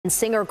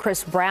Singer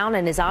Chris Brown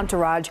and his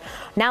entourage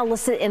now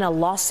listed in a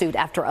lawsuit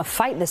after a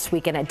fight this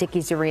weekend at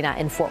Dickies Arena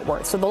in Fort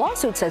Worth. So the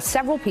lawsuit says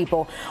several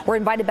people were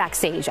invited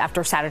backstage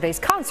after Saturday's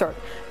concert.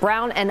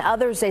 Brown and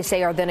others, they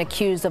say, are then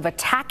accused of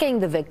attacking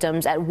the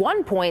victims. At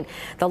one point,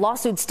 the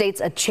lawsuit states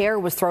a chair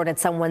was thrown at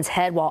someone's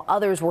head while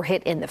others were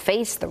hit in the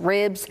face, the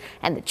ribs,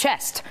 and the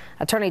chest.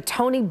 Attorney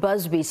Tony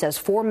Busby says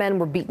 4 men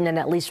were beaten and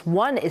at least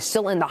 1 is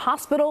still in the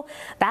hospital.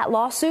 That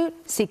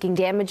lawsuit seeking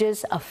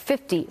damages of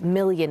 $50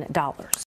 million.